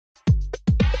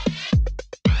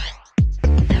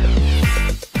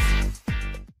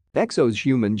EXO's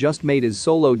Xiumin just made his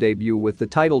solo debut with the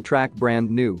title track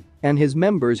Brand New, and his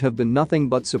members have been nothing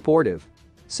but supportive.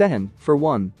 Sehun, for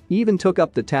one, even took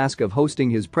up the task of hosting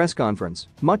his press conference,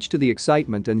 much to the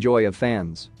excitement and joy of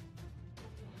fans.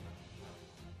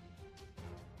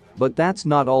 But that's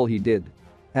not all he did.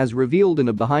 As revealed in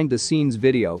a behind-the-scenes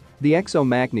video, the EXO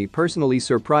Maknae personally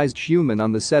surprised Xiumin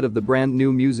on the set of the brand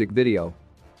new music video.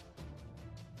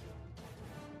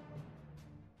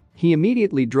 He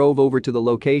immediately drove over to the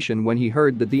location when he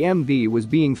heard that the MV was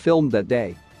being filmed that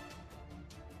day.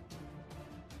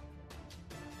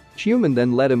 Xiumin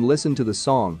then let him listen to the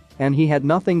song, and he had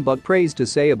nothing but praise to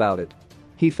say about it.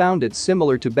 He found it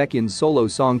similar to Baekhyun's solo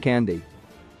song Candy.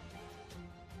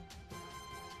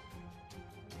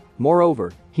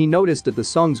 Moreover, he noticed that the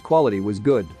song's quality was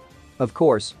good. Of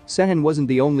course, Sehun wasn't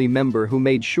the only member who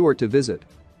made sure to visit.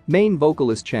 Main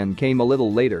vocalist Chen came a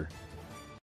little later.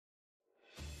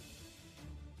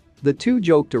 The two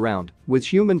joked around, with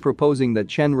Xiumin proposing that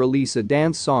Chen release a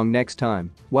dance song next time,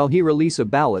 while he release a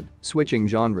ballad, switching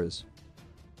genres.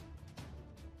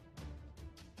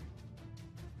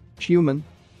 Xiumin?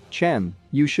 Chen,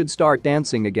 you should start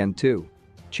dancing again too.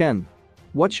 Chen.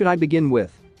 What should I begin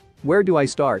with? Where do I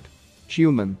start?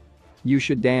 Xiumin. You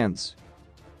should dance.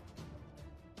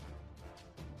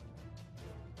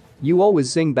 You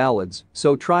always sing ballads,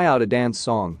 so try out a dance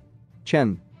song.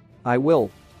 Chen. I will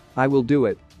do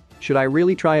it. Should I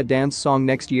really try a dance song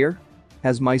next year?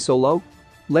 As my solo?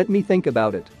 Let me think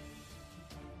about it.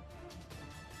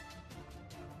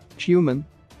 Xiumin.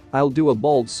 I'll do a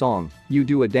bold song, you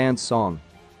do a dance song.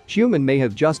 Xiumin may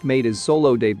have just made his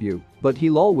solo debut, but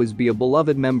he'll always be a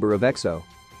beloved member of EXO.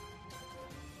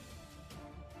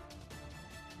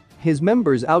 His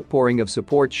members' outpouring of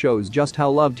support shows just how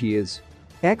loved he is.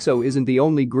 EXO isn't the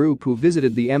only group who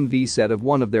visited the MV set of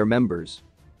one of their members.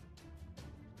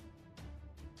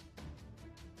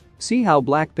 See how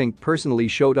Blackpink personally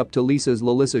showed up to Lisa's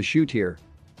Lalisa shoot here.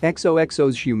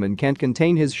 EXO's Xiumin can't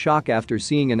contain his shock after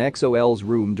seeing an EXO-L's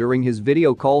room during his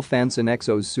video call. Fans in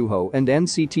EXO's Suho and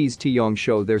NCT's Taeyong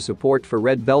show their support for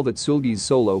Red Velvet Seulgi's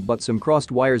solo, but some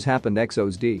crossed wires happened.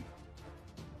 EXO's D.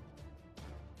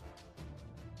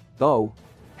 Oh.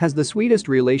 Has the sweetest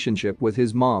relationship with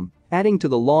his mom, adding to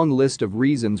the long list of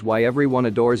reasons why everyone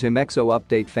adores him. EXO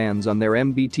update fans on their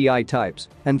MBTI types,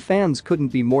 and fans couldn't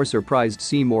be more surprised.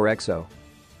 See more EXO.